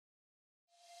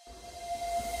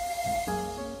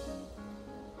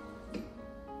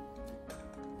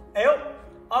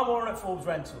I'm Warren at Forbes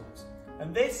Rentals,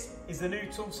 and this is the new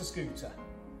Tulsa Scooter.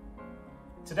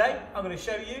 Today I'm going to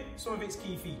show you some of its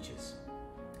key features.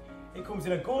 It comes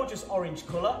in a gorgeous orange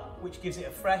colour, which gives it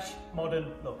a fresh,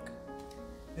 modern look.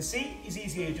 The seat is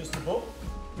easily adjustable,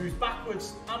 moves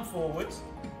backwards and forwards,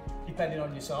 depending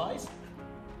on your size.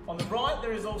 On the right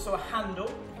there is also a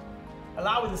handle,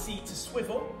 allowing the seat to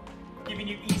swivel, giving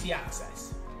you easy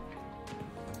access.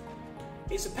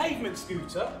 It's a pavement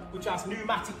scooter which has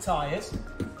pneumatic tyres,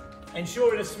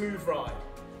 ensuring a smooth ride.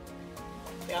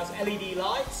 It has LED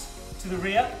lights to the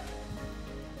rear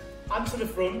and to the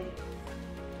front.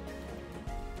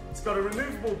 It's got a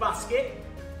removable basket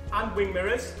and wing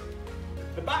mirrors.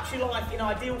 The battery life in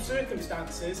ideal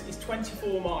circumstances is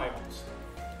 24 miles.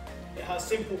 It has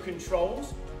simple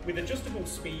controls with adjustable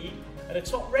speed and a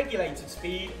top regulated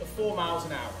speed of 4 miles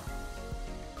an hour.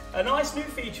 A nice new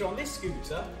feature on this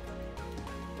scooter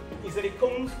is that it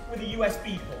comes with a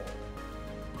USB port,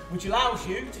 which allows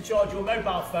you to charge your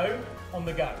mobile phone on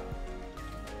the go.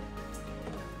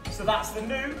 So that's the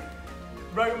new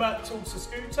Roma Tulsa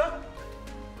Scooter.